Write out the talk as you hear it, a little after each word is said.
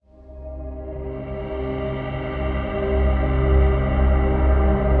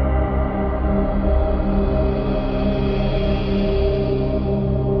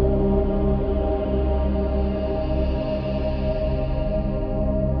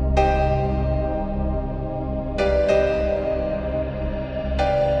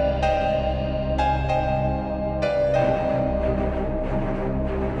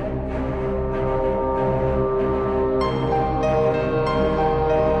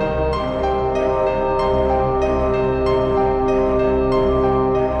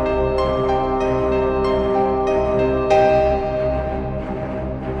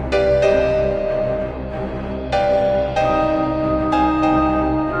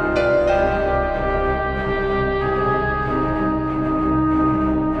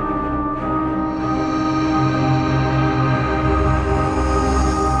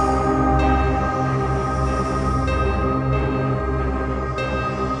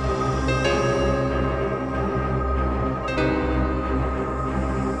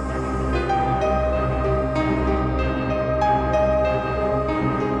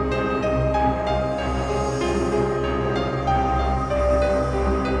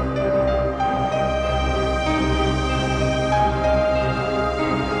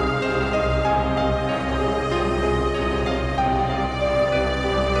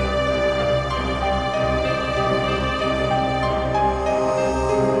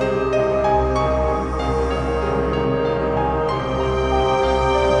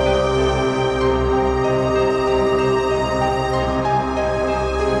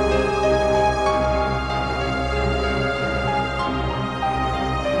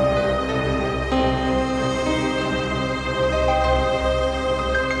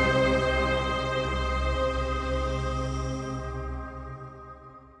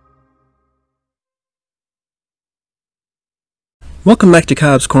Welcome back to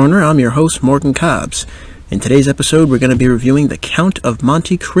Cobb's Corner. I'm your host, Morgan Cobbs. In today's episode, we're going to be reviewing The Count of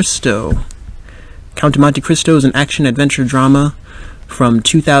Monte Cristo. Count of Monte Cristo is an action-adventure drama from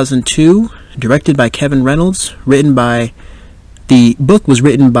 2002, directed by Kevin Reynolds, the book was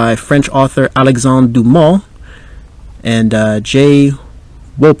written by French author Alexandre Dumas and Jay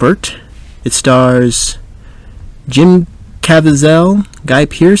Wolpert. It stars Jim Caviezel, Guy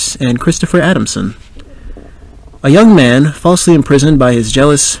Pearce, and Christopher Adamson. A young man, falsely imprisoned by his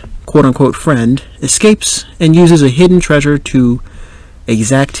jealous quote-unquote friend, escapes and uses a hidden treasure to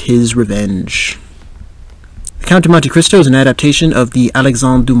exact his revenge. The Count of Monte Cristo is an adaptation of the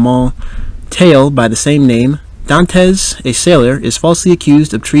Alexandre Dumas tale by the same name. Dantes, a sailor, is falsely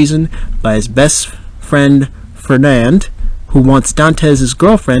accused of treason by his best friend Fernand, who wants Dantes'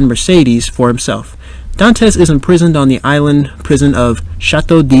 girlfriend Mercedes for himself. Dantes is imprisoned on the island prison of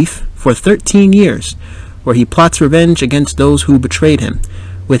Chateau d'If for 13 years, where he plots revenge against those who betrayed him.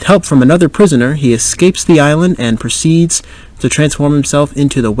 With help from another prisoner, he escapes the island and proceeds to transform himself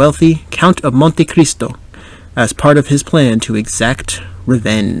into the wealthy Count of Monte Cristo as part of his plan to exact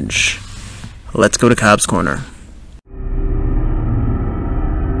revenge. Let's go to Cobb's Corner.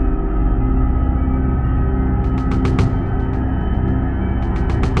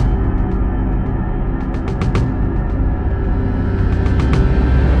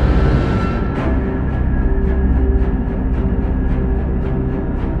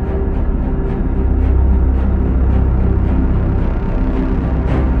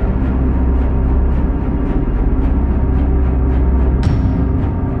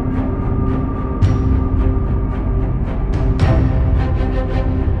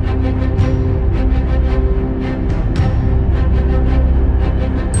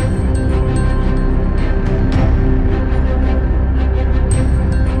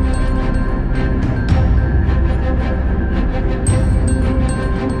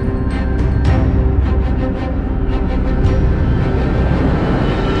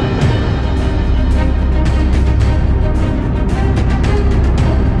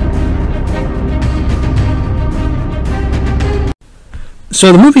 So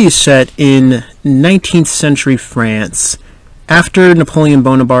the movie is set in 19th century France after Napoleon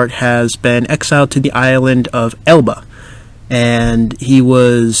Bonaparte has been exiled to the island of Elba, and he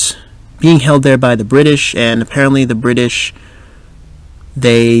was being held there by the British, and apparently the British,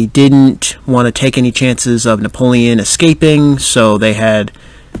 they didn't want to take any chances of Napoleon escaping, so they had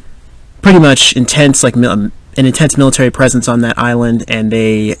pretty much an intense military presence on that island, and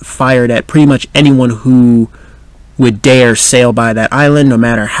they fired at pretty much anyone who would dare sail by that island, no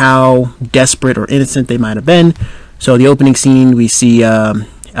matter how desperate or innocent they might have been. So the opening scene, we see Edmond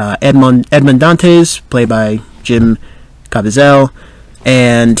Dantes, played by Jim Caviezel,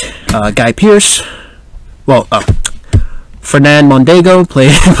 and Guy Pearce. Fernand Mondego,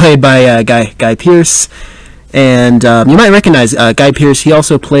 played by Guy Pearce. And you might recognize Guy Pearce. He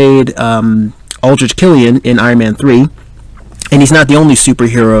also played Aldrich Killian in Iron Man 3. And he's not the only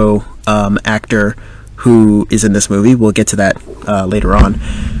superhero actor who is in this movie. We'll get to that later on.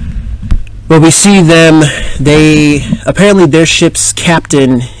 But we see them, apparently their ship's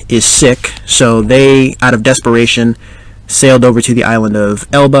captain is sick, so they, out of desperation, sailed over to the island of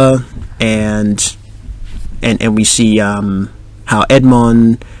Elba, and we see how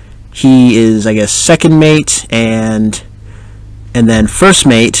Edmond, he is, I guess, second mate, and then first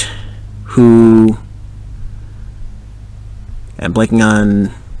mate, who, I'm blanking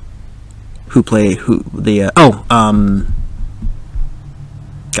on and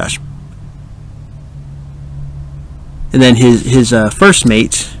then his first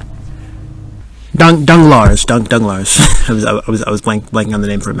mate, Danglars. I was blanking on the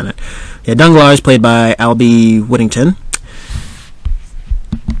name for a minute. Yeah, Danglars, played by Albie Whittington.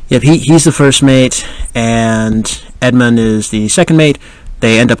 Yep, he's the first mate, and Edmund is the second mate.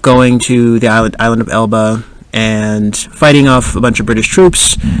 They end up going to the island of Elba and fighting off a bunch of British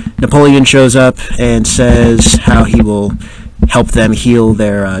troops. Napoleon shows up and says how he will help them heal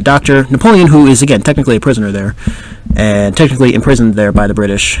their doctor. Napoleon, who is, again, technically a prisoner there, and technically imprisoned there by the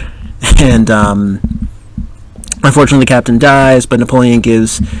British. And unfortunately, the captain dies, but Napoleon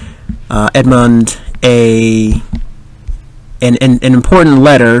gives Edmund an important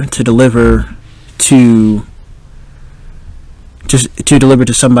letter to deliver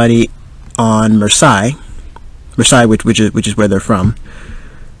to somebody on Marseille, which is where they're from.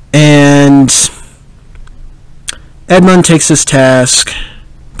 And Edmund takes this task,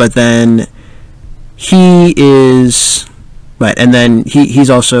 but then he is right, and then he's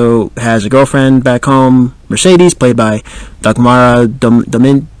also has a girlfriend back home, Mercedes, played by Dagmara Dominsk.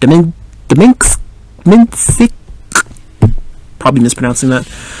 probably mispronouncing that.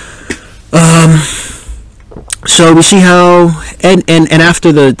 So we see how, and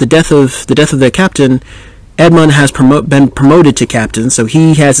after the death of their captain, Edmund has been promoted to captain. So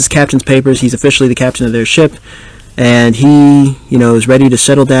he has his captain's papers. He's officially the captain of their ship, and he, is ready to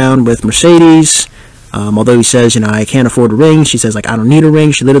settle down with Mercedes. Although he says, I can't afford a ring. She says, I don't need a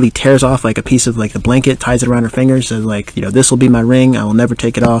ring. She literally tears off a piece of the blanket, ties it around her finger, says this will be my ring. I will never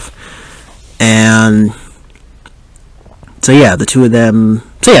take it off. And so yeah, the two of them.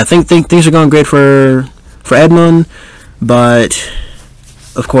 So yeah, think things are going great for Edmund, but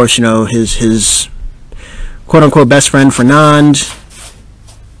of course, his quote unquote best friend Fernand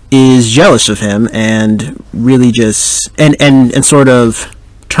is jealous of him and really just and sort of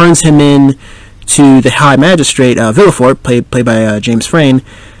turns him in to the High Magistrate Villefort, played by James Frain,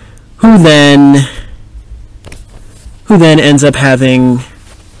 who then ends up having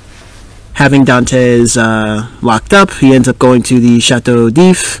Dantes locked up. He ends up going to the Chateau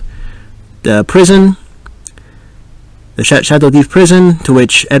d'If, the prison, the Chateau d'If prison, to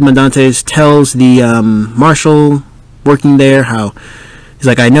which Edmond Dantes tells the marshal working there how he's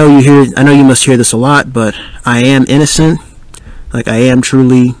like, I know you must hear this a lot, but I am innocent. I am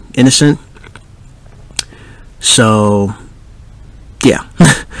truly innocent. So, yeah.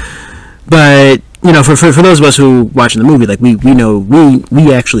 But, for those of us who watching the movie,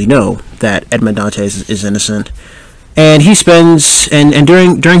 we actually know that Edmond Dantes is innocent. And he spends, and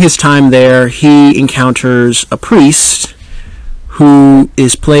during his time there, he encounters a priest who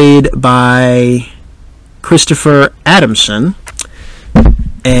is played by Christopher Adamson.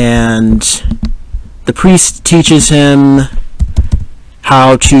 And the priest teaches him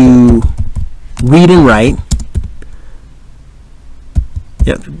how to read and write.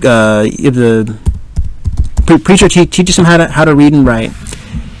 Yep. The preacher teaches him how to read and write,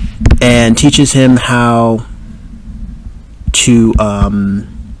 and teaches him how to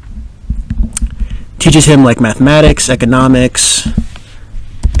teaches him mathematics, economics,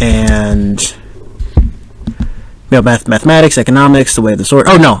 and mathematics, economics, the way of the sword.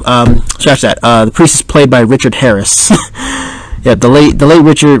 Oh no, scratch that. The priest is played by Richard Harris. Yeah, the late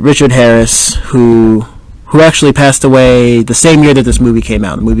Richard Harris, who actually passed away the same year that this movie came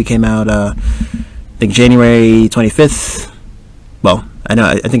out. The movie came out, I think, January 25th. Well,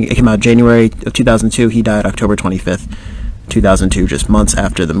 I think it came out January of 2002. He died October 25th, 2002, just months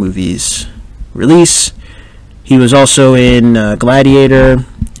after the movie's release. He was also in Gladiator,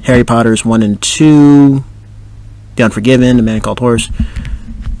 Harry Potter's 1 and 2, The Unforgiven, A Man Called Horse.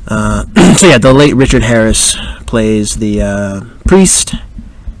 So yeah, the late Richard Harris plays the priest.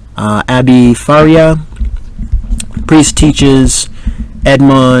 Abi Faria. Priest teaches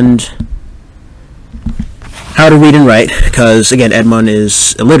Edmund how to read and write, because again, Edmund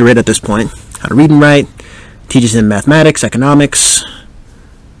is illiterate at this point. How to read and write. Teaches him mathematics, economics,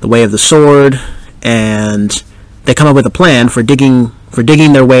 the way of the sword, and they come up with a plan for digging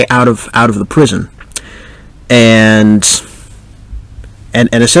their way out of the prison. And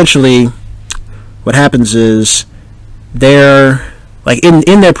essentially what happens is they're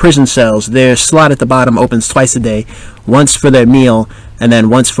in their prison cells, their slot at the bottom opens twice a day, once for their meal and then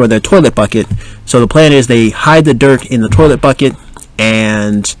once for their toilet bucket. So the plan is they hide the dirt in the toilet bucket,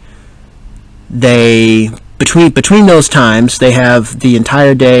 and they between those times they have the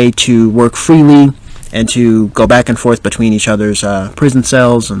entire day to work freely and to go back and forth between each other's prison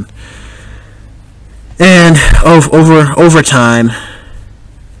cells, and over time,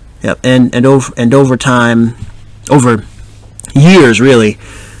 yep, and over time, over years really,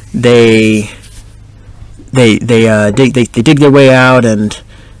 they dig their way out. And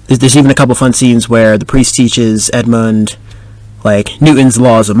there's even a couple fun scenes where the priest teaches Edmund Newton's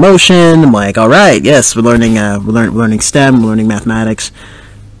laws of motion. I'm like, all right, yes, we're learning STEM, we're learning mathematics.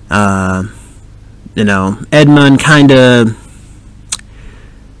 Edmund kind of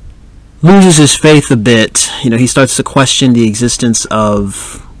loses his faith a bit. He starts to question the existence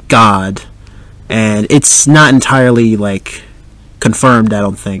of God, and it's not entirely confirmed, I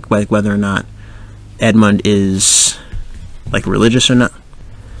don't think, whether or not Edmund is religious or not.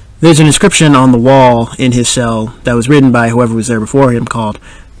 There's an inscription on the wall in his cell that was written by whoever was there before him called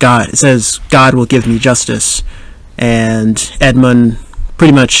God. It says, "God will give me justice," and Edmund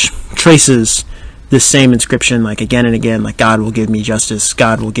pretty much traces this same inscription again and again, "God will give me justice,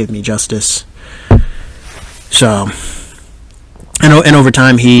 God will give me justice." So, and over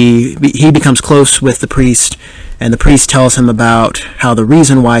time he becomes close with the priest, and the priest tells him about how the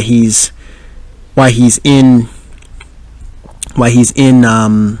reason why he's in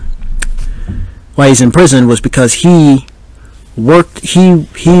prison was because he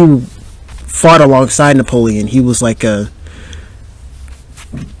fought alongside Napoleon. He was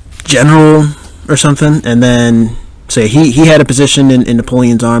general or something, and then so he had a position in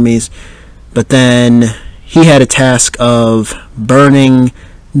Napoleon's armies, but then he had a task of burning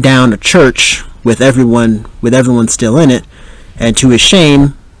down a church with everyone still in it, and to his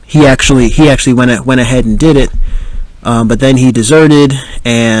shame, he actually went ahead and did it, but then he deserted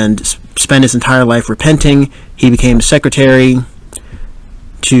and spent his entire life repenting. He became secretary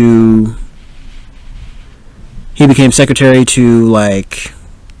to like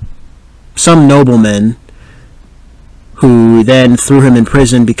some nobleman, who then threw him in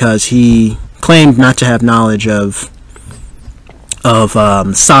prison because he claimed not to have knowledge of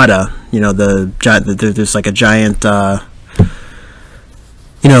Sada. There's like a giant bunch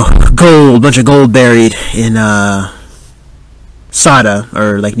of gold buried in Sada,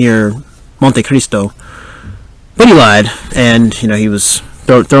 or like near Monte Cristo. But he lied, and he was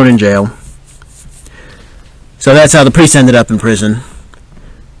thrown in jail. So that's how the priest ended up in prison.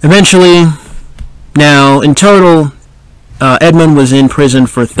 Eventually, now in total, Edmund was in prison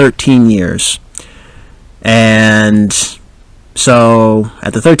for 13 years. And so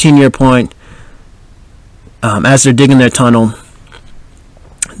at the 13-year point, as they're digging their tunnel,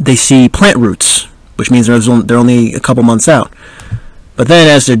 they see plant roots, which means they're only a couple months out. But then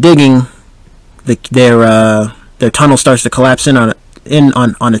as they're digging, their tunnel starts to collapse in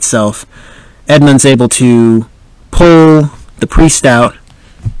on itself. Edmund's able to pull the priest out,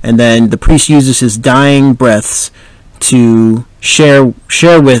 and then the priest uses his dying breaths to share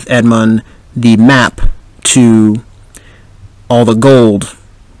with Edmund the map to all the gold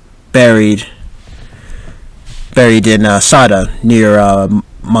buried in Sada near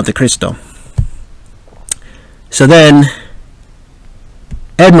Monte Cristo. So then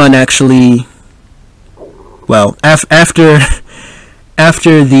Edmund actually, well, after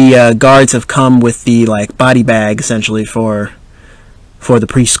the guards have come with the body bag essentially for the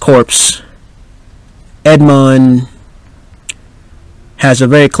priest's corpse, Edmund has a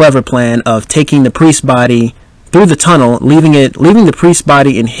very clever plan of taking the priest's body through the tunnel, leaving the priest's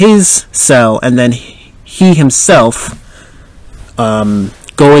body in his cell, and then he himself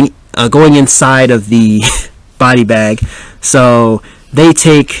going inside of the body bag. So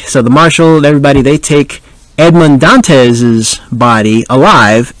the marshal and everybody, they take Edmond Dantes's body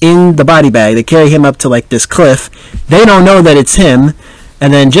alive in the body bag. They carry him up to this cliff. They don't know that it's him,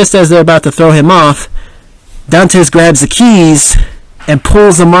 and then just as they're about to throw him off, Dantes grabs the keys and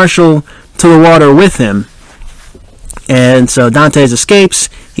pulls the marshal to the water with him. And so Dantes escapes.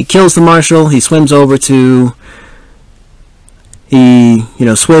 He kills the marshal. He swims over to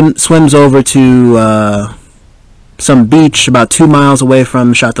some beach about 2 miles away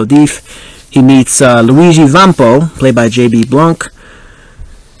from Chateau d'If. He meets Luigi Vampo, played by J.B. Blanc,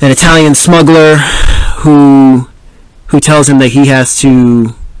 an Italian smuggler who tells him that he has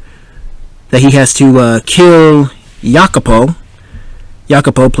to kill Jacopo,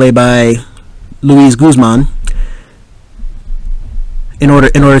 played by Luis Guzman, in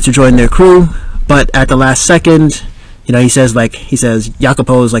order to join their crew. But at the last second, he says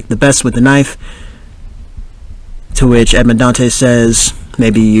Jacopo is the best with the knife. To which Edmond Dantes says,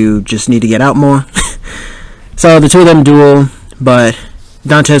 maybe you just need to get out more. So the two of them duel, but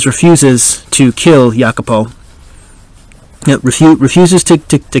Dantes refuses to kill Jacopo. Refuses to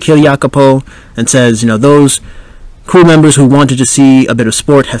kill Jacopo, and says, those crew members who wanted to see a bit of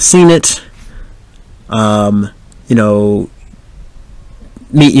sport have seen it. You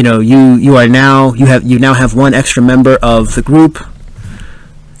now have one extra member of the group.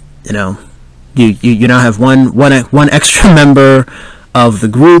 You now have one extra member of the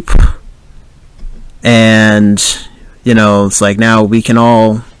group, and it's now we can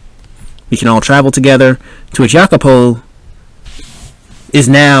all travel together. To which Jacopo is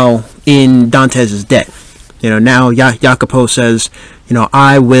now in Dantes's debt. Now Jacopo says,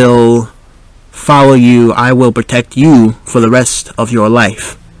 I will follow you, I will protect you for the rest of your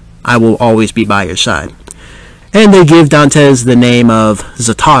life. I will always be by your side. And they give Dantes the name of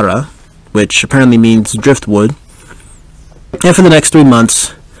Zatara, which apparently means driftwood. And for the next 3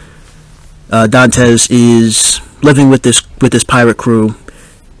 months, Dantes is living with this pirate crew,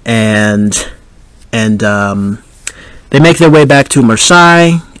 and they make their way back to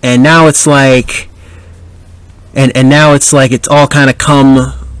Marseille, and now it's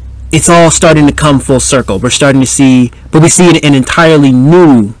it's all starting to come full circle. We're starting to see, but we see an entirely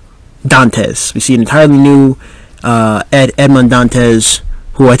new Dantes. We see an entirely new Edmond Dantes,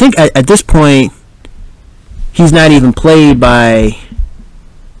 who I think at this point, he's not even played by,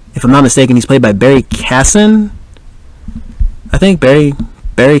 if I'm not mistaken, he's played by Barry Casson. I think Barry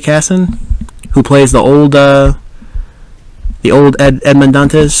Casson, who plays the old Edmond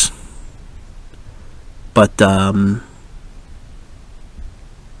Dantes. But oh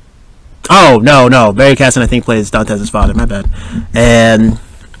no, Barry Casson I think plays Dantes' father. My bad. And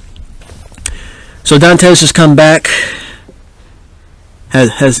so Dantes has come back.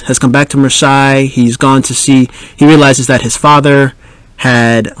 Has come back to Marseille. He's gone to see. He realizes that his father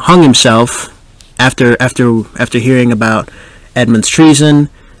had hung himself after hearing about Edmund's treason.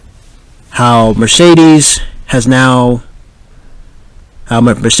 How Mercedes is now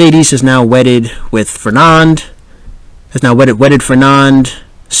wedded with Fernand. Has now wedded Fernand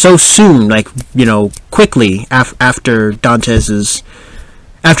so soon, like, you know, quickly after the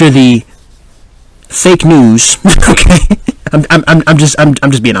fake news. Okay. I'm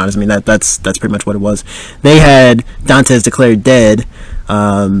just being honest. I mean, that's pretty much what it was. They had Dantes declared dead,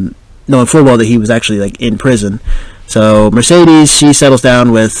 knowing full well that he was actually like in prison. So Mercedes, she settles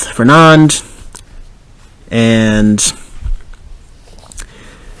down with Fernand, and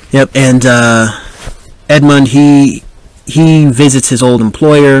Edmund, he visits his old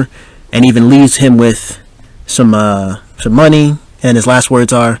employer and even leaves him with some money. And his last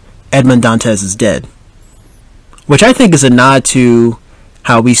words are, "Edmund Dantes is dead." Which I think is a nod to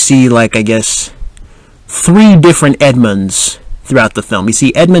how we see, like, I guess, 3 different Edmunds throughout the film. We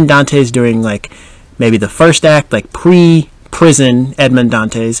see Edmund Dantes during, like, maybe the first act, like, pre-prison Edmund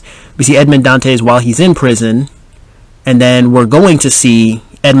Dantes. We see Edmund Dantes while he's in prison. And then we're going to see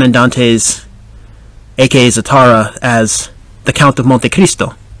Edmund Dantes, a.k.a. Zatara, as the Count of Monte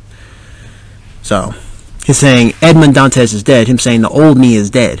Cristo. So, he's saying Edmund Dantes is dead. Him saying the old me is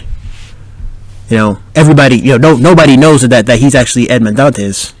dead. You know, everybody, you know, nobody knows that he's actually Edmund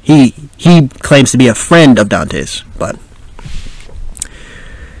Dantes. He claims to be a friend of Dantes, but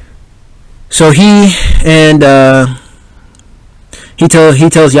so he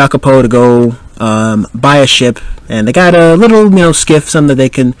tells Jacopo to go buy a ship, and they got a little, you know, skiff, something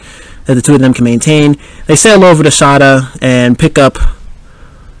that the two of them can maintain. They sail over to Sada and pick up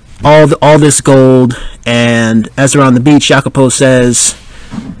all this gold, and as they're on the beach, Jacopo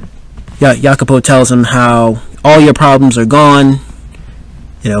tells him how all your problems are gone.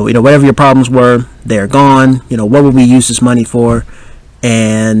 You know, whatever your problems were, they are gone. You know, what would we use this money for?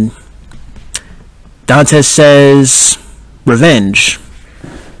 And Dantes says revenge.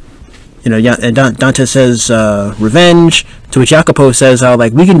 You know, and Dantes says revenge. To which Jacopo says how,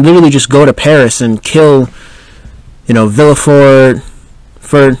 like, we can literally just go to Paris and kill, you know, Villefort,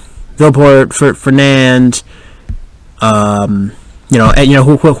 Fernand. You know, and, you know,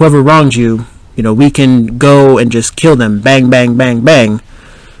 whoever wronged you, you know, we can go and just kill them. Bang, bang, bang, bang.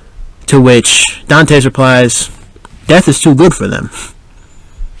 To which Dantes replies, death is too good for them.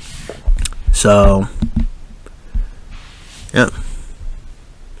 So, yeah.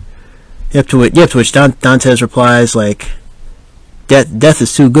 To which Dantes replies, like, death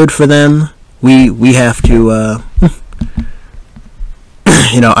is too good for them. We have to,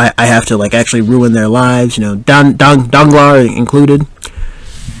 you know, I have to, like, actually ruin their lives, you know, Danglars included.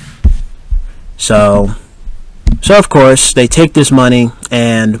 So of course, they take this money,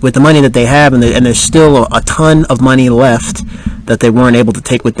 and with the money that they have, and there's still a ton of money left that they weren't able to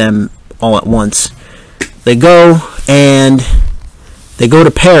take with them all at once, they go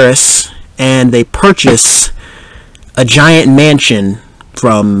to Paris, and they purchase a giant mansion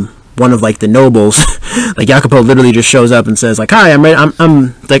from one of, like, the nobles. Like, Jacopo literally just shows up and says, like, "Hi, I'm ready.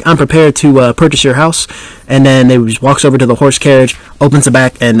 I'm prepared to purchase your house." And then they just walks over to the horse carriage, opens the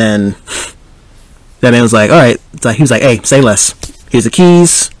back, and then that man was like, "All right." So he was like, "Hey, say less. Here's the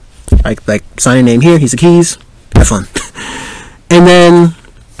keys. Like sign your name here. Here's the keys. Have fun." And then,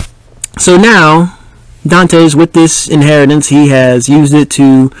 so now Dantes, with this inheritance, he has used it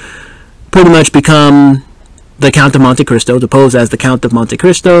to pretty much become the Count of Monte Cristo, to pose as the Count of Monte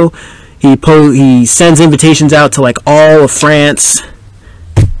Cristo. He sends invitations out to, like, all of France,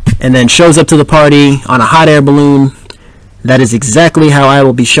 and then shows up to the party on a hot air balloon. That is exactly how I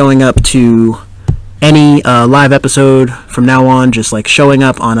will be showing up to any live episode from now on, just, like, showing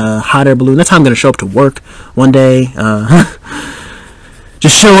up on a hot air balloon. That's how I'm going to show up to work one day.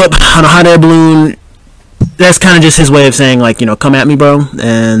 Just show up on a hot air balloon. That's kind of just his way of saying, like, you know, come at me, bro.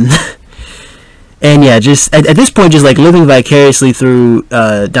 And yeah, just at this point, just, like, living vicariously through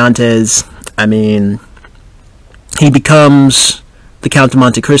Dantes. I mean, he becomes the Count of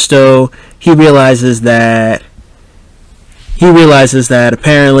Monte Cristo. He realizes that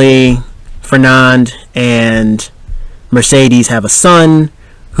apparently Fernand and Mercedes have a son,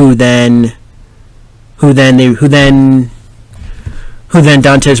 who then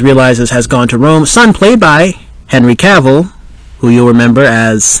Dantes realizes has gone to Rome. Son played by Henry Cavill, who you'll remember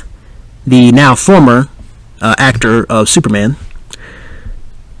as the now former actor of Superman.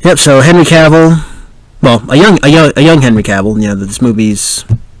 Yep, so Henry Cavill well, a young Henry Cavill. You know, this movie's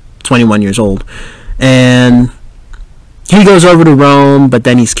 21 years old, and he goes over to Rome, but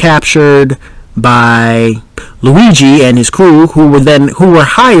then he's captured by Luigi and his crew, who were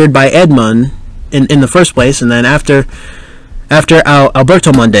hired by Edmund in the first place, and then after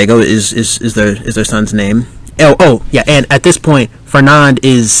Alberto Mondego is their son's name. Oh yeah, and at this point, Fernand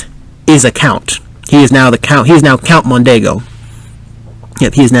is a count. He is now the count. He is now Count Mondego.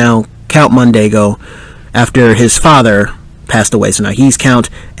 Yep, he is now Count Mondego after his father passed away. So now he's Count,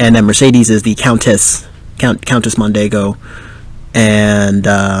 and then Mercedes is the Countess Mondego, and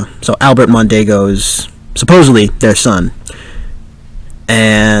so Albert Mondego is supposedly their son.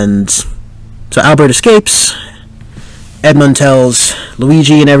 And so Albert escapes. Edmund tells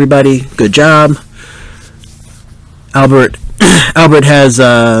Luigi and everybody, "Good job." Albert has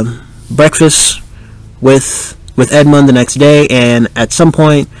breakfast with Edmund the next day, and at some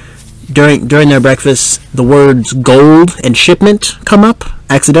point during their breakfast, the words gold and shipment come up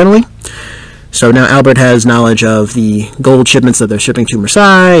accidentally. So now Albert has knowledge of the gold shipments that they're shipping to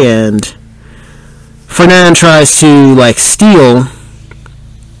Marseille, and Fernand tries to steal,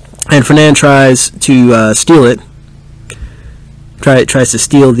 and Fernand tries to steal it. Tries to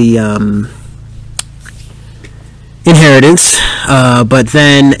steal the inheritance, but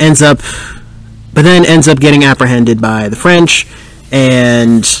then ends up getting apprehended by the French,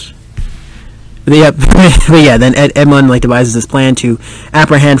 and then Edmund devises this plan to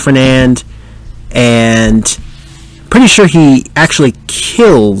apprehend Fernand, and pretty sure he actually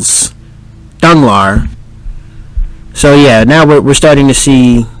kills Danglars. So yeah, now we're starting to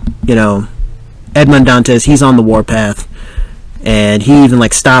see, Edmond Dantes. He's on the warpath, and he even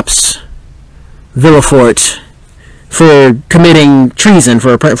stops Villefort for committing treason,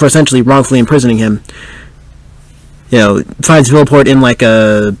 for essentially wrongfully imprisoning him. Finds Villefort in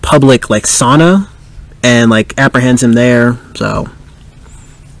a public sauna, and apprehends him there. So,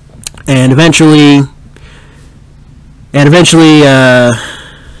 and eventually,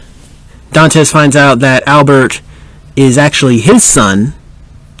 Dantes finds out that Albert is actually his son.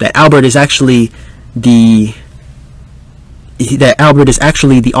 That Albert is actually the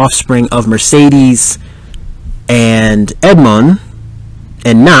offspring of Mercedes and Edmond,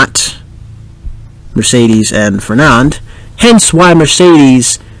 and not Mercedes and Fernand. Hence why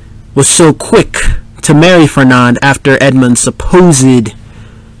Mercedes was so quick to marry Fernand after Edmond's supposed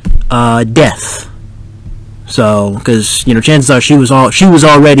death. So, because chances are she was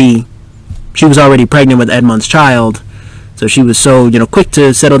already pregnant with Edmond's child. So she was so quick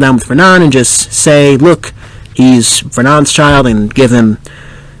to settle down with Fernand and just say, look, he's Fernand's child, and give him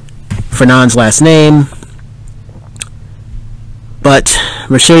Fernand's last name. But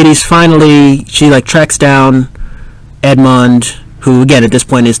Mercedes finally, she tracks down Edmond, who again at this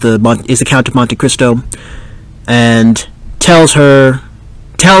point is the Count of Monte Cristo, and tells him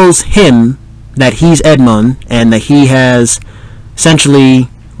that he's Edmond, and that he has essentially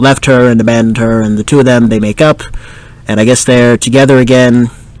left her and abandoned her, and the two of them, they make up, and I guess they're together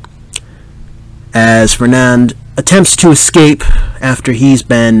again, as Fernand attempts to escape after he's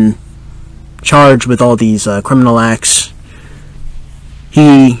been charged with all these criminal acts.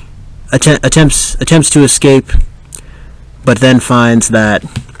 He attempts to escape, but then finds that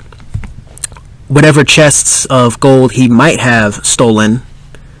whatever chests of gold he might have stolen,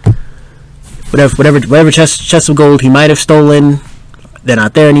 whatever chests of gold he might have stolen, they're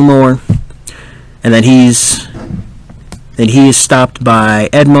not there anymore. And then he is stopped by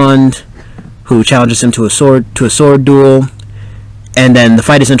Edmond, who challenges him to a sword duel, and then the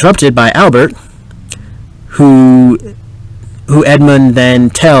fight is interrupted by Albert, who Edmond then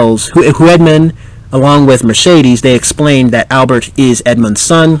tells, who Edmond, along with Mercedes, they explain that Albert is Edmond's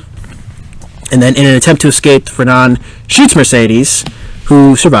son, and then in an attempt to escape, Fernand shoots Mercedes,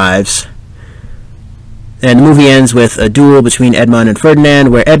 who survives, and the movie ends with a duel between Edmond and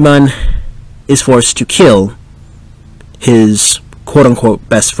Ferdinand, where Edmond is forced to kill his quote-unquote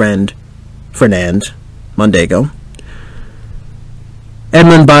best friend, Fernand Mondego.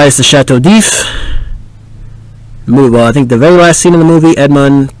 Edmond buys the Chateau d'If. Well, I think the very last scene in the movie,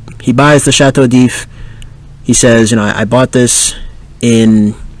 Edmond, he buys the Chateau d'If. He says, I bought this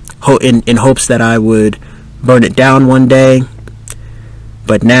in hopes that I would burn it down one day,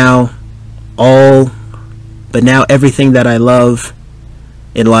 but now everything that I love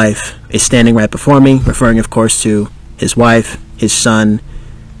in life is standing right before me, referring of course to his wife, his son,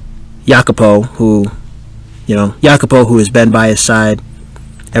 Jacopo, who has been by his side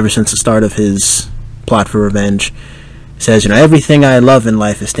ever since the start of his plot for revenge. Says, everything I love in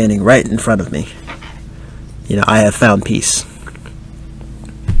life is standing right in front of me. I have found peace.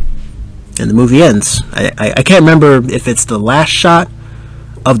 And the movie ends. I can't remember if it's the last shot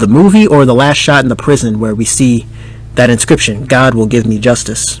of the movie or the last shot in the prison where we see that inscription, God will give me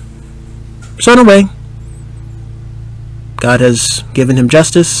justice. So in a way, God has given him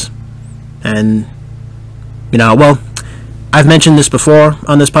justice. And, well, I've mentioned this before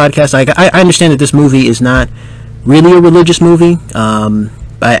on this podcast. I understand that this movie is not really a religious movie.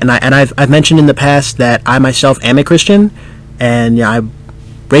 I've mentioned in the past that I myself am a Christian, and I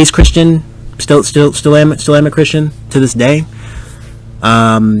raised Christian, still am a Christian to this day.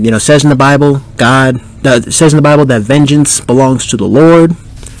 Says in the Bible, says in the Bible that vengeance belongs to the Lord,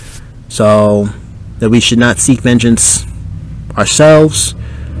 so that we should not seek vengeance ourselves.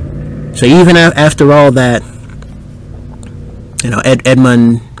 So even after all that,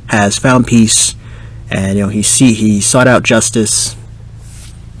 Edmund has found peace, and he sought out justice.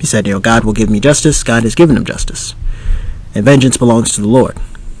 He said, God will give me justice. God has given him justice, and vengeance belongs to the Lord.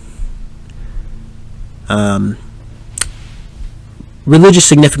 Religious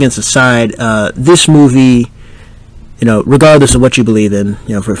significance aside, this movie, regardless of what you believe in,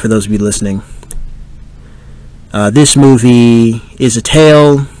 for those of you listening, this movie is a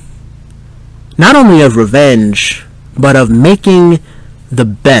tale not only of revenge, but of making the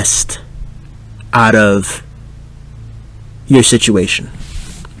best out of your situation.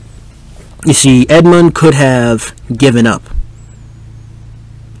 You see, Edmund could have given up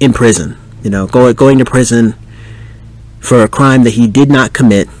in prison, going to prison for a crime that he did not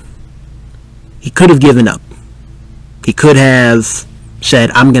commit. He could have given up. He could have said,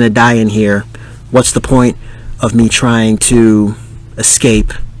 I'm going to die in here. What's the point of me trying to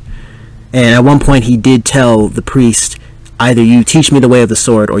escape? And at one point he did tell the priest, either you teach me the way of the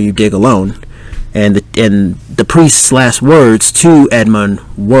sword or you dig alone. And the priest's last words to Edmund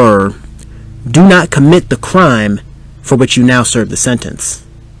were, do not commit the crime for which you now serve the sentence.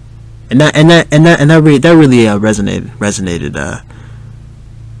 And that really resonated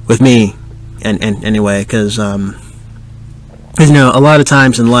with me, and anyway, because a lot of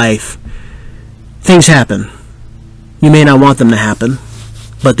times in life things happen. You may not want them to happen,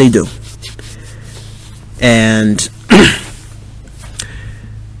 but they do. And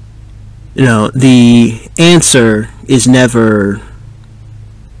the answer is never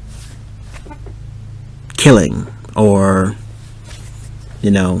killing or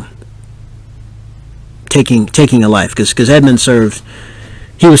taking a life, because Edmund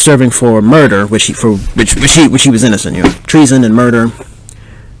he was serving for murder, which he was innocent, treason and murder.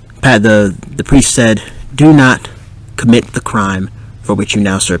 The priest said, do not commit the crime for which you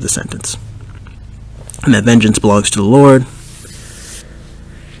now serve the sentence, and that vengeance belongs to the Lord.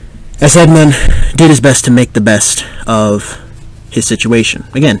 As Edmund did his best to make the best of his situation.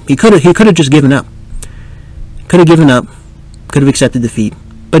 Again, he could have just given up. Could have accepted defeat,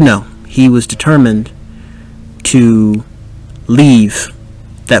 but no, he was determined to leave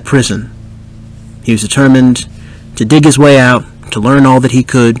that prison. He was determined to dig his way out, to learn all that he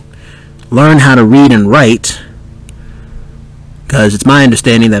could, learn how to read and write, because it's my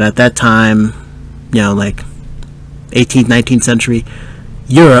understanding that at that time, like 18th, 19th century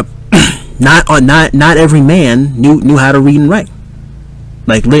Europe, not every man knew how to read and write.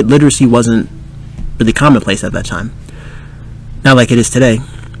 Like, literacy wasn't really commonplace at that time, not like it is today.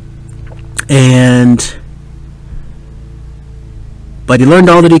 But he learned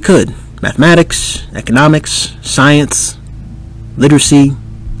all that he could: mathematics, economics, science, literacy,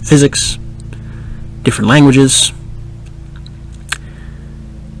 physics, different languages,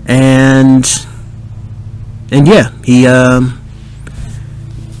 and yeah, he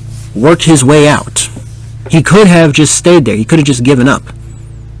worked his way out. He could have just stayed there. He could have just given up,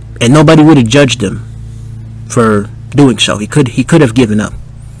 and nobody would have judged him for doing so. He could have given up.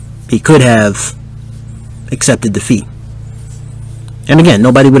 He could have accepted defeat. And again,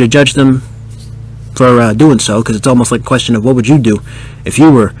 nobody would have judged him for doing so, because it's almost like a question of what would you do if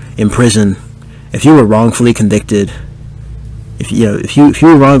you were in prison, if you were wrongfully convicted, if you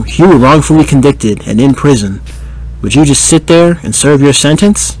were wrongfully convicted and in prison. Would you just sit there and serve your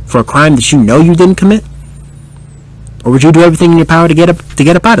sentence for a crime that you didn't commit? Or would you do everything in your power to get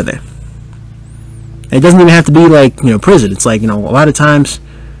up out of there? And it doesn't even have to be like, prison. It's like, a lot of times,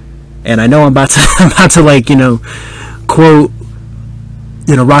 and I know I'm about to quote,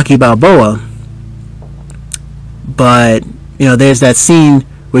 Rocky Balboa, but, there's that scene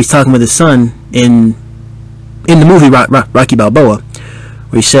where he's talking with his son in the movie Rocky Balboa,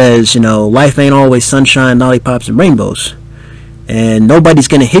 where he says, life ain't always sunshine, lollipops, and rainbows. And nobody's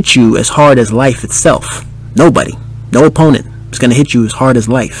going to hit you as hard as life itself. Nobody. No opponent is going to hit you as hard as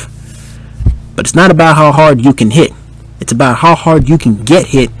life. But it's not about how hard you can hit. It's about how hard you can get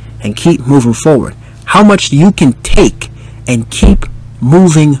hit and keep moving forward. How much you can take and keep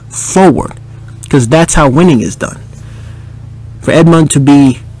moving forward, because that's how winning is done. For Edmund to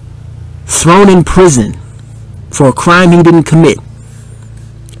be thrown in prison for a crime he didn't commit,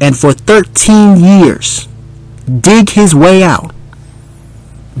 and for 13 years dig his way out,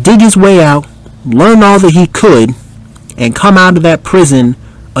 learn all that he could, and come out of that prison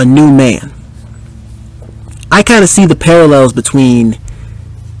a new man. I kind of see the parallels between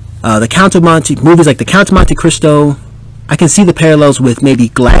the Count of Monte movies, like the Count of Monte Cristo. I can see the parallels with maybe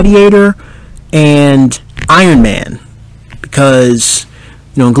Gladiator and Iron Man, because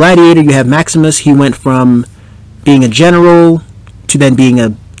in Gladiator you have Maximus. He went from being a general to then being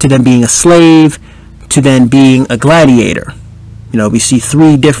a slave to then being a gladiator. We see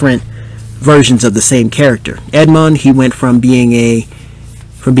three different versions of the same character. Edmund, he went from being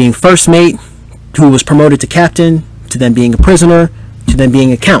first mate, who was promoted to captain, to then being a prisoner, to then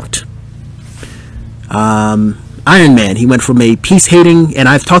being a count. Iron Man, he went from a peace-hating, and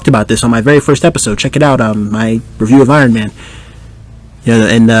I've talked about this on my very first episode. Check it out, my review of Iron Man.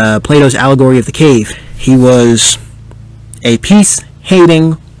 In Plato's allegory of the cave, he was a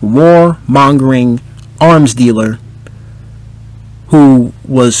peace-hating, war-mongering arms dealer who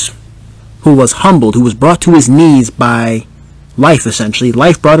was humbled, who was brought to his knees by life, essentially.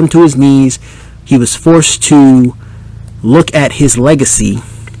 Life brought him to his knees. He was forced to look at his legacy.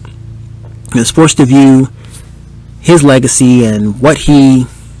 He was forced to view his legacy and what he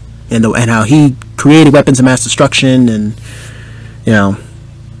and how he created weapons of mass destruction, and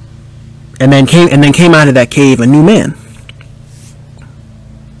then came out of that cave a new man.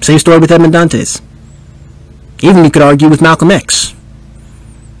 Same story with Edmond Dantes. Even you could argue with Malcolm X.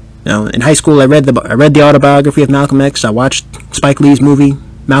 In high school I read the autobiography of Malcolm X. I watched Spike Lee's movie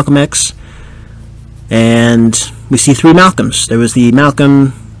Malcolm X, and we see three Malcolms. There was the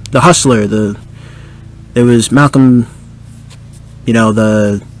Malcolm, the hustler. There was Malcolm,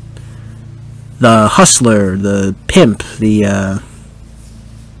 the hustler, the pimp, the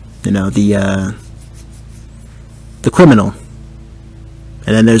criminal.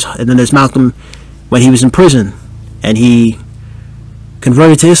 And then there's Malcolm when he was in prison, and he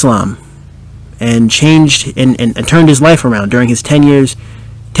converted to Islam and changed and turned his life around during his 10 years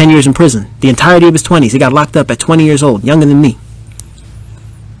in prison. The entirety of his 20s. He got locked up at 20 years old, younger than me.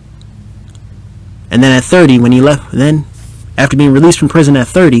 And then at 30, when he left, then after being released from prison at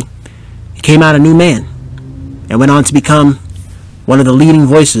 30, he came out a new man and went on to become one of the leading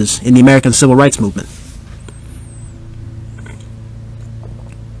voices in the American Civil Rights Movement.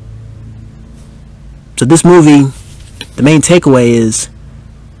 So this movie, the main takeaway is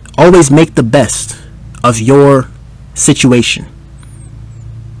always make the best of your situation.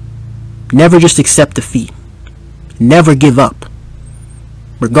 Never just accept defeat. Never give up,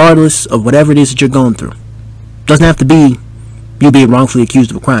 regardless of whatever it is that you're going through. It doesn't have to be you being wrongfully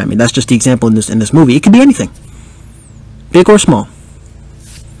accused of a crime. And that's just the example in this movie. It could be anything, big or small.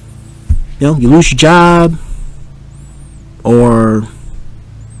 You lose your job, or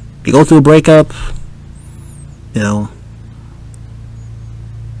you go through a breakup.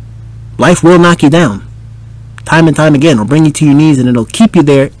 Life will knock you down time and time again. It'll bring you to your knees, and it'll keep you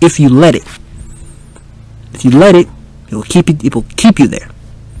there if you let it. If you let it, it will keep you there.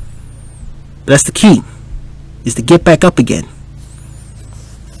 But that's the key, is to get back up again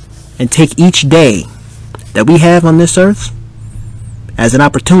and take each day that we have on this earth as an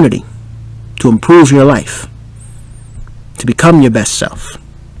opportunity to improve your life, to become your best self,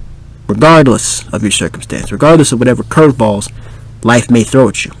 regardless of your circumstance, regardless of whatever curveballs life may throw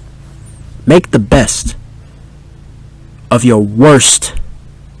at you. Make the best of your worst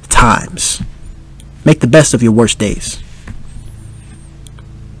times. Make the best of your worst days.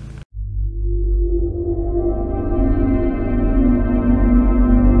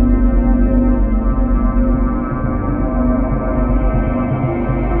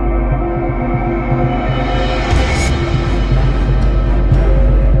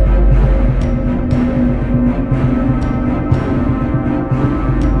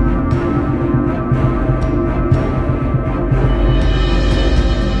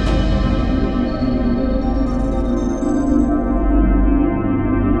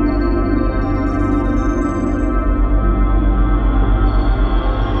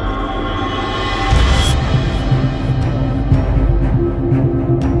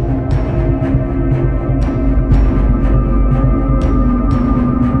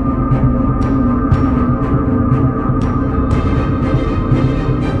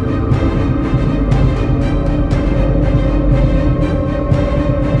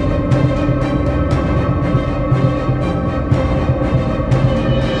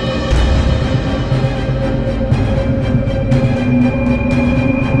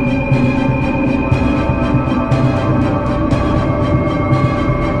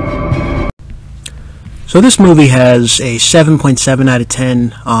 So this movie has a 7.7 out of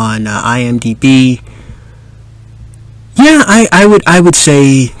 10 on IMDb. Yeah, I would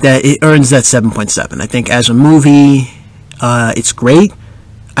say that it earns that 7.7. I think as a movie, it's great.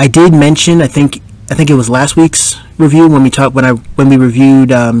 I did mention, I think it was last week's review when we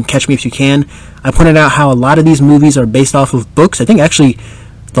reviewed Catch Me If You Can. I pointed out how a lot of these movies are based off of books. I think actually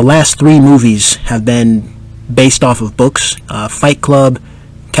the last 3 movies have been based off of books. Fight Club,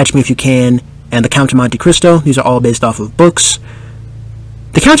 Catch Me If You Can, and The Count of Monte Cristo. These are all based off of books.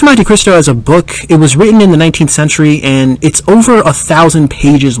 The Count of Monte Cristo as a book, it was written in the 19th century, and it's over 1,000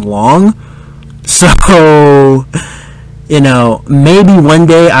 pages long. So, maybe one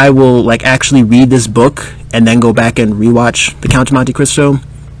day I will actually read this book and then go back and rewatch The Count of Monte Cristo.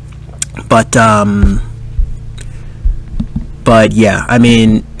 But yeah, I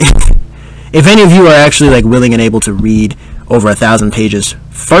mean, if any of you are actually willing and able to read over 1,000 pages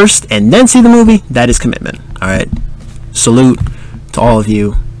first and then see the movie, that is commitment. All right, salute to all of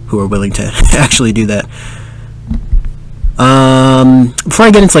you who are willing to actually do that. Before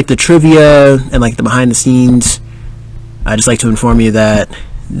I get into the trivia and the behind the scenes, I'd just like to inform you that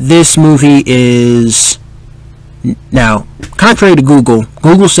this movie is, now, contrary to Google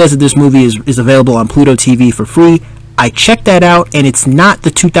says that this movie is available on Pluto TV for free. I checked that out, and it's not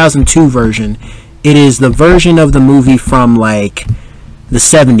the 2002 version. It is the version of the movie from the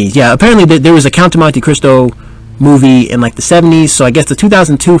 70s. Yeah, apparently there was a Count of Monte Cristo movie in the 70s, so I guess the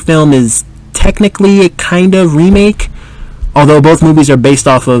 2002 film is technically a kind of remake, although both movies are based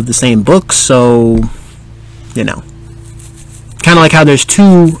off of the same book. So kind of like how there's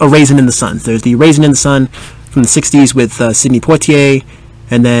 2 A Raisin in the Sun. There's the Raisin in the Sun from the 60s with Sidney Poitier,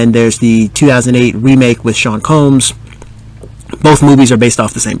 and then there's the 2008 remake with Sean Combs. Both movies are based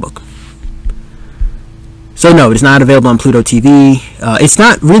off the same book. So no, it is not available on Pluto TV. It's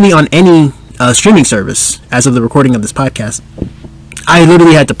not really on any streaming service as of the recording of this podcast. I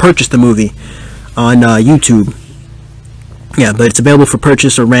literally had to purchase the movie on YouTube. Yeah, but it's available for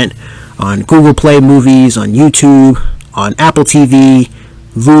purchase or rent on Google Play Movies, on YouTube, on Apple TV,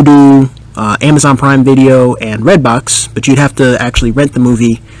 Vudu, Amazon Prime Video, and Redbox. But you'd have to actually rent or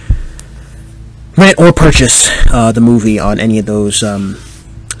purchase the movie on any of those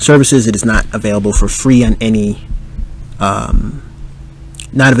services. It is not available for free on any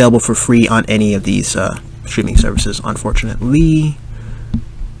of these streaming services, unfortunately.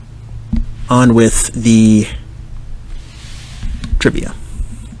 On with the trivia.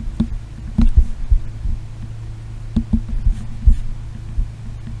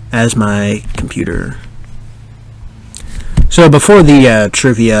 As my computer. So before the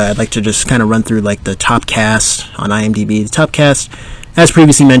trivia, I'd like to just kind of run through the top cast on IMDb. The top cast, as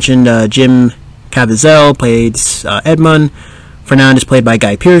previously mentioned, Jim Caviezel played Edmund. Fernand is played by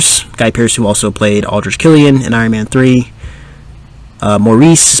Guy Pearce. Guy Pearce, who also played Aldrich Killian in Iron Man 3.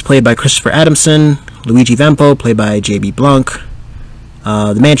 Maurice is played by Christopher Adamson. Luigi Vampo, played by J.B. Blanc.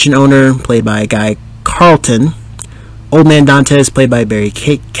 The mansion owner, played by Guy Carlton. Old Man Dantes, played by Barry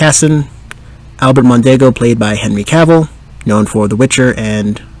Casson. Albert Mondego, played by Henry Cavill, known for The Witcher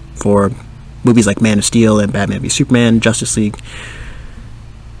and for movies like Man of Steel and Batman v Superman, Justice League.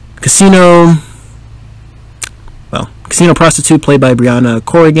 Casino Prostitute, played by Brianna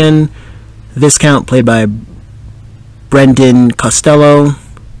Corrigan. Viscount, played by Brendan Costello.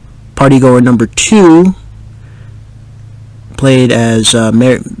 Partygoer number 2, played as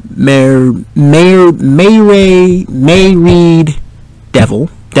Mayreed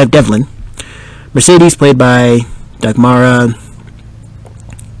Devlin. Mercedes, played by Dagmara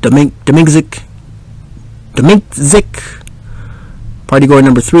Domingzik. Partygoer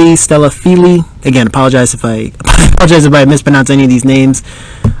number 3, Stella Feely. Again, apologize if I mispronounce any of these names.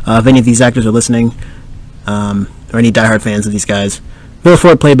 If any of these actors are listening, or any diehard fans of these guys.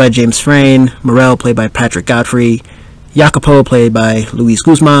 Villefort, played by James Frain. Morel, played by Patrick Godfrey. Jacopo, played by Luis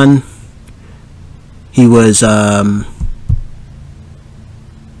Guzman. He was the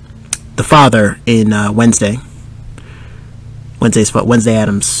father in Wednesday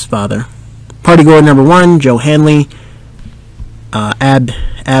Addams' father. Partygoer number 1, Joe Hanley. Ab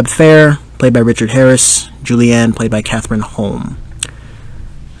Fair, played by Richard Harris. Julianne, played by Catherine Holm.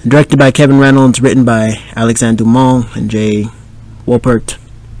 Directed by Kevin Reynolds, written by Alexandre Dumont and Jay Wolpert.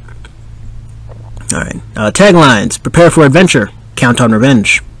 Alright. Taglines: prepare for adventure, count on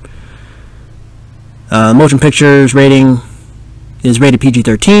revenge. Motion pictures rating is rated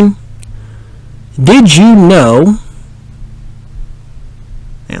PG-13. Did you know...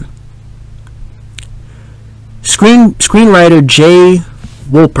 Screenwriter Jay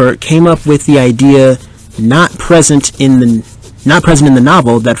Wolpert came up with the idea not present in the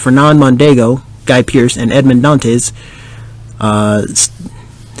novel that Fernand Mondego, Guy Pearce, and Edmond Dantes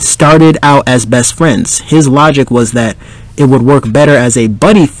started out as best friends. His logic was that it would work better as a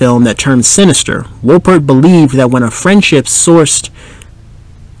buddy film that turned sinister. Wolpert believed that when a friendship soured,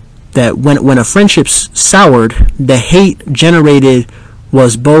 the hate generated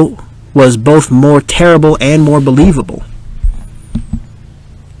was both more terrible and more believable.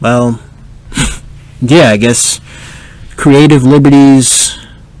 Well, yeah, I guess creative liberties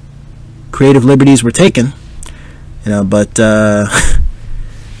were taken, but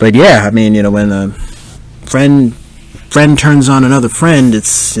yeah, I mean, when a friend turns on another friend,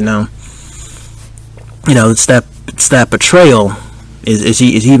 it's it's that betrayal is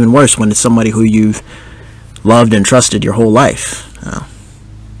even worse when it's somebody who you've loved and trusted your whole life.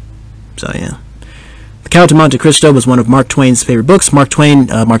 So yeah, The Count of Monte Cristo was one of Mark Twain's favorite books. Mark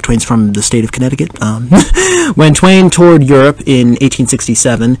Twain's from the state of Connecticut. When Twain toured Europe in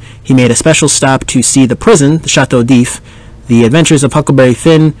 1867, he made a special stop to see the prison, the Chateau d'If. The Adventures of Huckleberry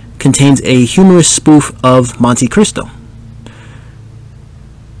Finn contains a humorous spoof of Monte Cristo.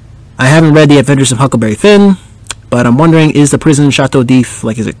 I haven't read The Adventures of Huckleberry Finn, but I'm wondering, is the prison Chateau d'If,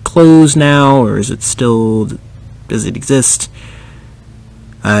 is it closed now, or does it exist?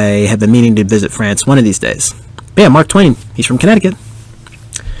 I have been meaning to visit France one of these days. But yeah, Mark Twain, he's from Connecticut.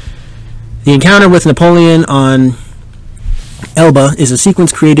 The encounter with Napoleon on Elba is a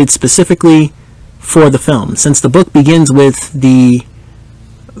sequence created specifically for the film. Since the book begins with the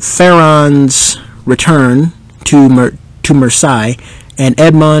Pharaon's return to Marseille and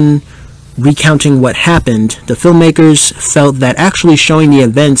Edmond recounting what happened, the filmmakers felt that actually showing the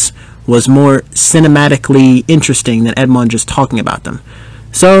events was more cinematically interesting than Edmond just talking about them.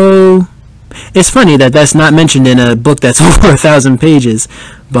 So it's funny that that's not mentioned in a book that's over 1,000 pages,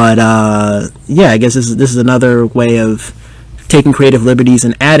 but yeah, I guess this is another way of taking creative liberties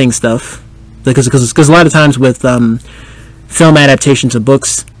and adding stuff, because a lot of times with film adaptations of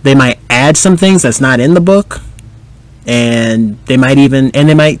books, they might add some things that's not in the book, and they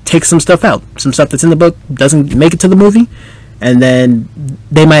might take some stuff out. Some stuff that's in the book doesn't make it to the movie, and then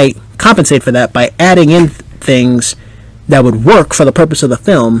they might compensate for that by adding in things that would work for the purpose of the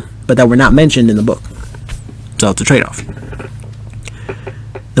film, but that were not mentioned in the book. So it's a trade-off.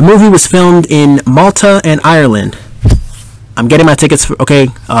 The movie was filmed in Malta and Ireland. I'm getting my tickets for,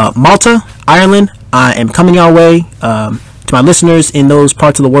 Malta, Ireland, I am coming your way. To my listeners in those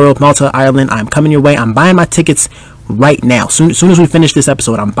parts of the world, Malta, Ireland, I'm coming your way. I'm buying my tickets right now. Soon as we finish this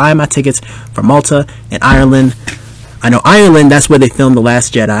episode, I'm buying my tickets for Malta and Ireland. I know Ireland, that's where they filmed The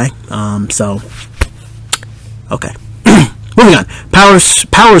Last Jedi. Okay. Moving on.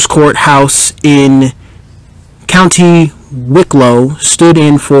 Powers Court House in County Wicklow stood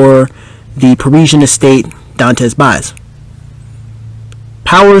in for the Parisian estate Dantes buys.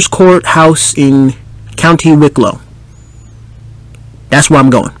 Powers Court House in County Wicklow. That's where I'm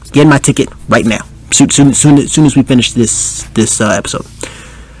going. Getting my ticket right now. Soon as we finish this episode.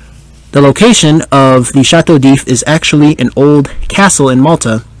 The location of the Chateau d'If is actually an old castle in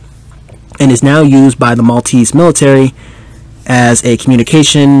Malta, and is now used by the Maltese military as a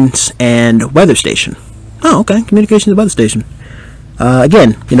communications and weather station. Oh, okay, communications and weather station.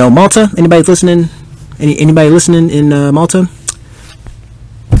 Again, Malta. Anybody listening? Anybody listening in Malta?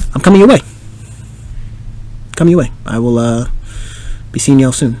 I'm coming your way. Coming your way. I will be seeing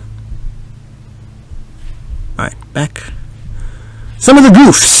y'all soon. All right, back. Some of the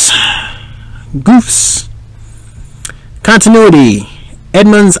goofs. Continuity.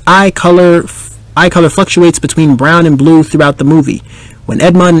 Edmund's eye color fluctuates between brown and blue throughout the movie. When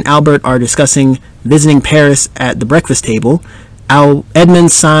Edmund and Albert are discussing visiting Paris at the breakfast table,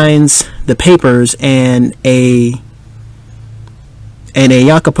 Edmund signs the papers and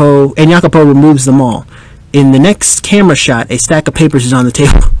Jacopo removes them all. In the next camera shot, a stack of papers is on the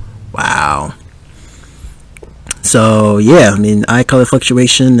table. Wow. So yeah, I mean, eye color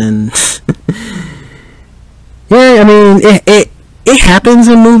fluctuation, and yeah, I mean, it happens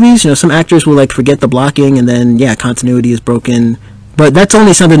in movies. Some actors will forget the blocking, and then yeah, continuity is broken. But that's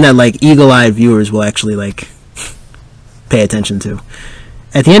only something that eagle-eyed viewers will actually pay attention to.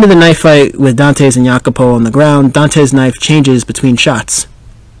 At the end of the knife fight with Dantes and Jacopo on the ground, Dantes' knife changes between shots.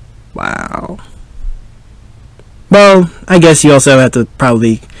 Wow. Well, I guess you also have to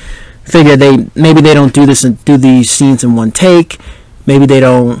probably figure maybe they don't do these scenes in one take. Maybe they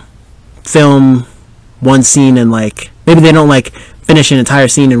don't film one scene and maybe they don't finish an entire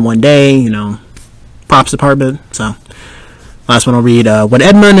scene in one day. Props department. So last one I'll read. When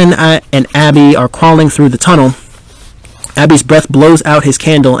Edmund and Abby are crawling through the tunnel, Abby's breath blows out his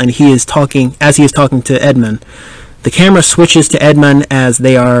candle, and he is talking to Edmund. The camera switches to Edmund as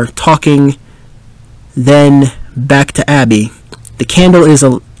they are talking then back to Abbey. The candle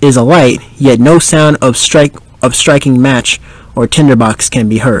is alight, yet no sound of striking match or tinderbox can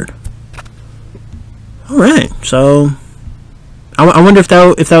be heard. All right, so I wonder if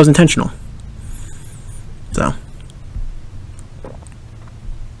that was intentional. So,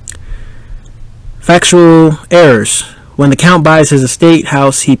 factual errors. When the Count buys his estate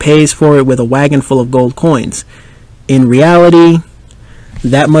house, he pays for it with a wagon full of gold coins. In reality,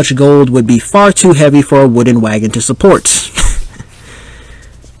 that much gold would be far too heavy for a wooden wagon to support.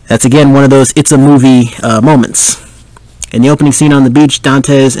 That's again one of those it's a movie moments. In the opening scene on the beach,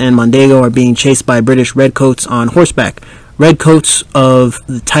 Dantes and Mondego are being chased by British redcoats on horseback. Redcoats of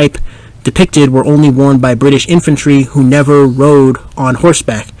the type depicted were only worn by British infantry who never rode on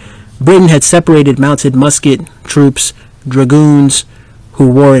horseback. Britain had separated mounted musket troops, dragoons, who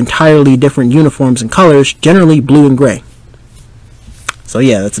wore entirely different uniforms and colors, generally blue and gray. So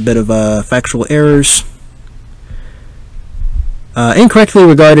yeah, that's a bit of factual errors. Incorrectly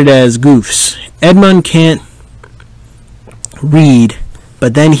regarded as goofs. Edmund can't read,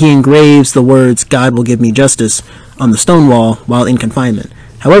 but then he engraves the words, "God will give me justice," on the stone wall while in confinement.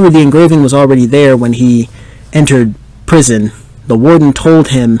 However, the engraving was already there when he entered prison. The warden told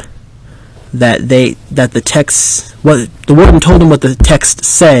him what the text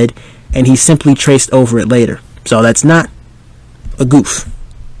said, and he simply traced over it later. So that's not a goof.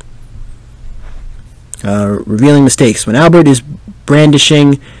 Revealing mistakes. When Albert is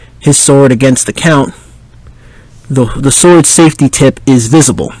brandishing his sword against the Count, the sword's safety tip is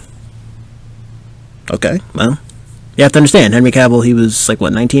visible. Okay, well, you have to understand, Henry Cavill, he was like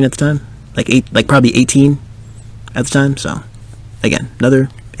what, 19 at the time? Like probably 18 at the time. So again, another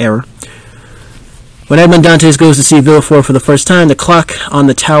error. When Edmond Dantes goes to see Villefort for the first time, the clock on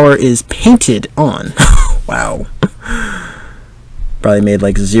the tower is painted on. Wow. Probably made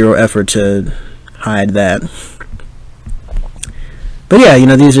like zero effort to hide that. But yeah,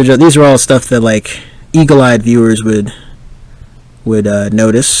 these are all stuff that like eagle-eyed viewers would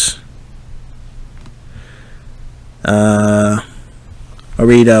notice. I'll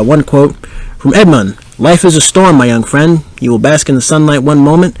read one quote from Edmund. "Life is a storm, my young friend. You will bask in the sunlight one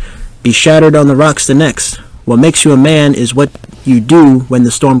moment, be shattered on the rocks the next. What makes you a man is what you do when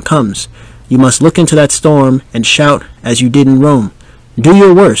the storm comes. You must look into that storm and shout as you did in Rome. Do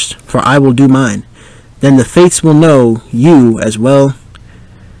your worst, for I will do mine. Then the fates will know you as well.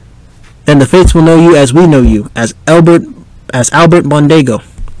 Then the fates will know you as we know you, as Albert Mondego,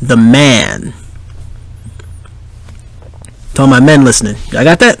 the man." To all my men listening, I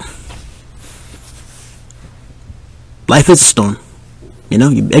got that? Life is a storm. You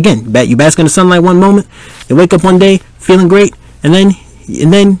bask in the sunlight one moment, you wake up one day feeling great, and then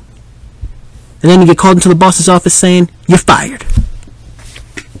you get called into the boss's office saying you're fired.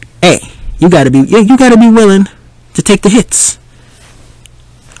 Hey, you gotta be willing to take the hits.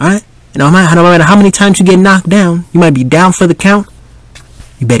 All right, no matter how many times you get knocked down, you might be down for the count.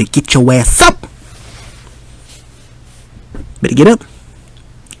 You better get your ass up. Better get up.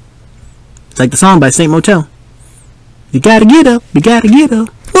 It's like the song by Saint Motel. You gotta get up, move,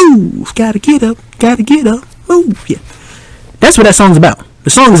 gotta get up, move. Yeah. That's what that song's about. The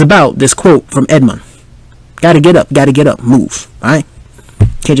song is about this quote from Edmund. Gotta get up, move. Alright?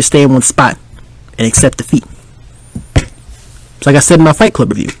 Can't just stay in one spot and accept defeat. It's like I said in my Fight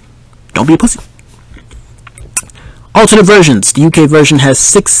Club review. Don't be a pussy. Alternate versions. The UK version had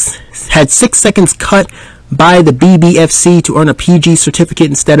 6 seconds cut by the BBFC to earn a PG certificate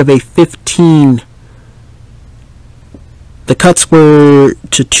instead of a 15. The cuts were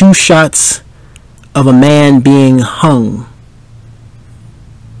to 2 shots of a man being hung.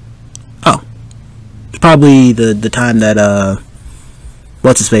 Oh. It's probably the time that,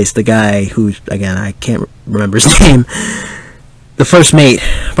 what's his face? The guy who, again, I can't remember his name. The first mate.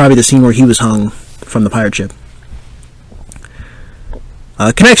 Probably the scene where he was hung from the pirate ship.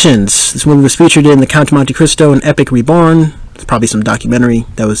 Connections. This movie was featured in The Count of Monte Cristo and Epic Reborn. It's probably some documentary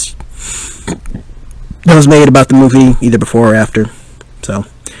that was made about the movie, either before or after. So,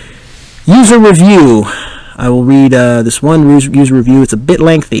 user review. I will read this one user review. It's a bit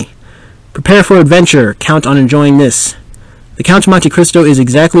lengthy. Prepare for adventure. Count on enjoying this. The Count of Monte Cristo is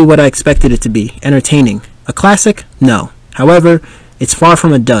exactly what I expected it to be. Entertaining. A classic? No. However, it's far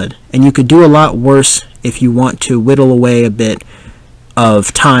from a dud, and you could do a lot worse if you want to whittle away a bit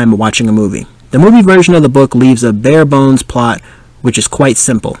of time watching a movie. The movie version of the book leaves a bare-bones plot which is quite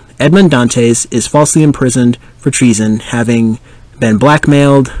simple. Edmond Dantes is falsely imprisoned for treason, having been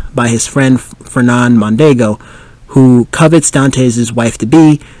blackmailed by his friend Fernand Mondego, who covets Dantes'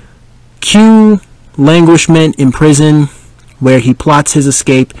 wife-to-be. Cue languishment in prison, where he plots his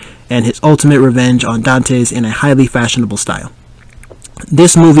escape and his ultimate revenge on Dante's in a highly fashionable style.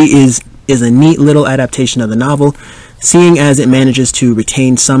 This movie is a neat little adaptation of the novel, seeing as it manages to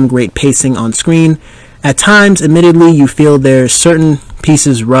retain some great pacing on screen. At times, admittedly, you feel there's certain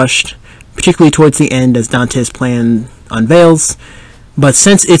pieces rushed, particularly towards the end as Dante's plan unveils, but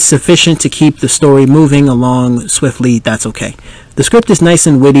since it's sufficient to keep the story moving along swiftly, that's okay. The script is nice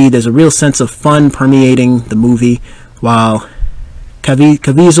and witty, there's a real sense of fun permeating the movie, while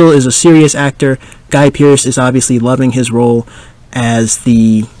Caviezel is a serious actor. Guy Pearce is obviously loving his role as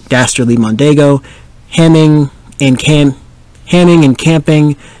the dastardly Mondego, hamming and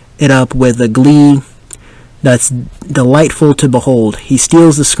camping it up with a glee that's delightful to behold. He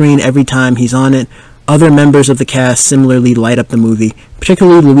steals the screen every time he's on it. Other members of the cast similarly light up the movie,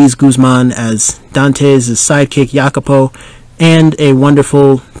 particularly Luis Guzman as Dante's sidekick Jacopo, and a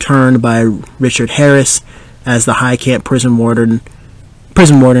wonderful turn by Richard Harris as the high camp prison warden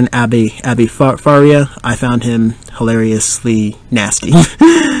Abby Faria. I found him hilariously nasty.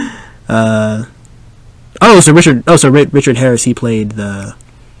 Richard Harris, he played the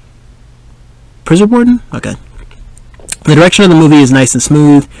prison warden? Okay. The direction of the movie is nice and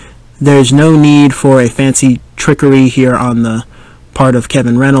smooth. There's no need for a fancy trickery here on the part of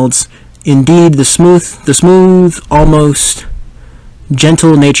Kevin Reynolds. Indeed, the smooth, almost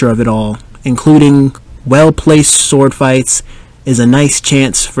gentle nature of it all, including well-placed sword fights, is a nice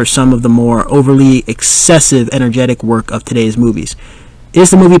chance for some of the more overly excessive, energetic work of today's movies. Is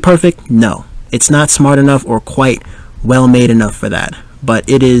the movie perfect? No. It's not smart enough or quite well made enough for that. But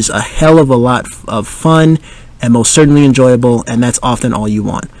it is a hell of a lot of fun and most certainly enjoyable, and that's often all you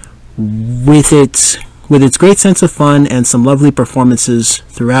want. With its great sense of fun and some lovely performances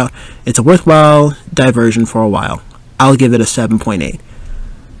throughout, it's a worthwhile diversion for a while. I'll give it a 7.8.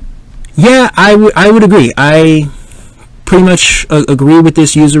 Yeah, I would agree. I pretty much agree with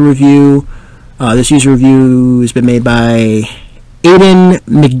this user review. This user review has been made by Aiden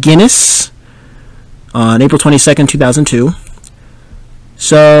McGinnis on April 22nd, 2002.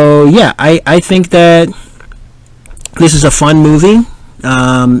 So yeah, I think that this is a fun movie.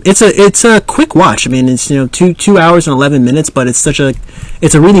 It's a quick watch. I mean, it's 2 hours and 11 minutes, but it's a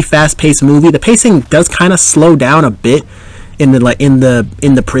really fast-paced movie. The pacing does kind of slow down a bit in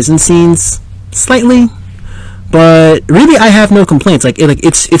the prison scenes slightly. But really, I have no complaints.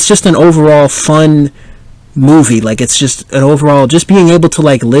 It's just an overall fun movie. It's just an overall, just being able to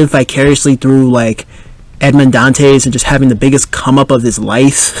live vicariously through Edmond Dantes and just having the biggest come up of his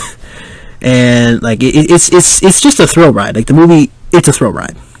life, and it's just a thrill ride. The movie, it's a thrill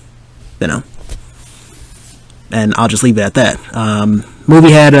ride, and I'll just leave it at that.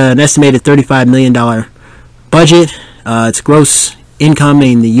 Movie had an estimated $35 million budget. Its gross income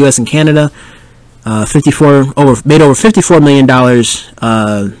in the U.S. and Canada. Made over $54 million,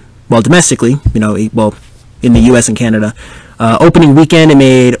 domestically, in the U.S. and Canada. Opening weekend, it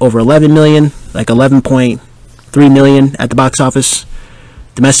made over $11 million, 11.3 million at the box office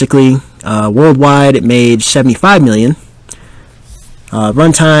domestically. Worldwide, it made $75 million.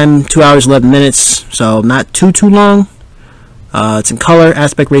 Runtime, 2 hours, 11 minutes, so not too long. It's in color,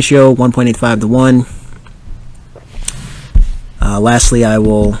 aspect ratio, 1.85 to 1. Lastly, I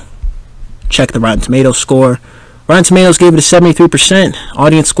will check the Rotten Tomatoes score. Rotten Tomatoes gave it a 73%.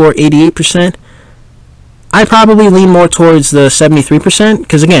 Audience score 88%. I probably lean more towards the 73%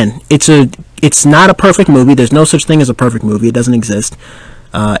 because again, it's not a perfect movie. There's no such thing as a perfect movie. It doesn't exist.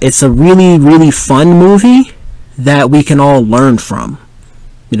 It's a really, really fun movie that we can all learn from.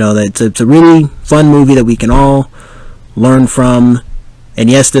 It's a really fun movie that we can all learn from. And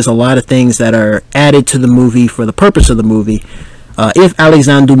yes, there's a lot of things that are added to the movie for the purpose of the movie. If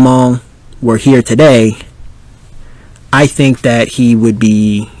Alexandre Dumas were here today, I think that he would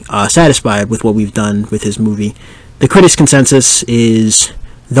be satisfied with what we've done with his movie. The critics' consensus is,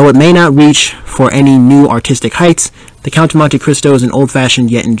 though it may not reach for any new artistic heights, The Count of Monte Cristo is an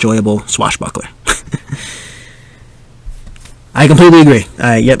old-fashioned yet enjoyable swashbuckler. I completely agree.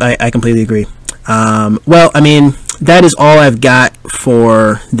 I completely agree. That is all I've got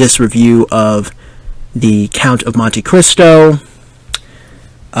for this review of The Count of Monte Cristo.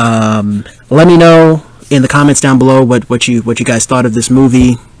 Let me know in the comments down below what you guys thought of this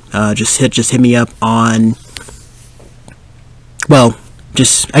movie. Just hit me up on, hit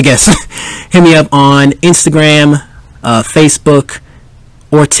me up on Instagram, Facebook,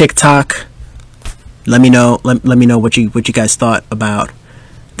 or TikTok. Let me know what you guys thought about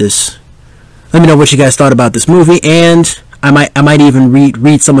this. Let me know what you guys thought about this movie, and I might even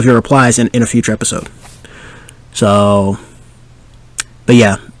read some of your replies in a future episode. So, but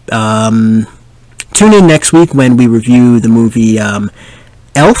yeah, tune in next week when we review the movie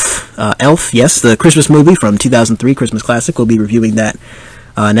Elf, yes, the Christmas movie from 2003, Christmas classic. We'll be reviewing that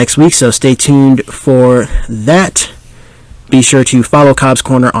next week, so stay tuned for that. Be sure to follow Cobb's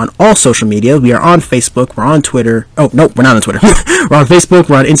Corner on all social media. We are on Facebook. We're on Twitter. Oh, no, we're not on Twitter. We're on Facebook.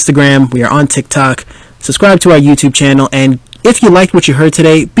 We're on Instagram. We are on TikTok. Subscribe to our YouTube channel. And if you liked what you heard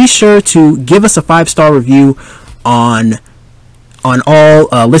today, be sure to give us a 5-star review on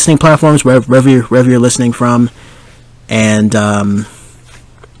all listening platforms, wherever you're listening from. And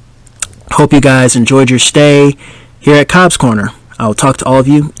hope you guys enjoyed your stay here at Cobb's Corner. I'll talk to all of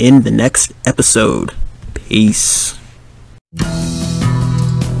you in the next episode. Peace.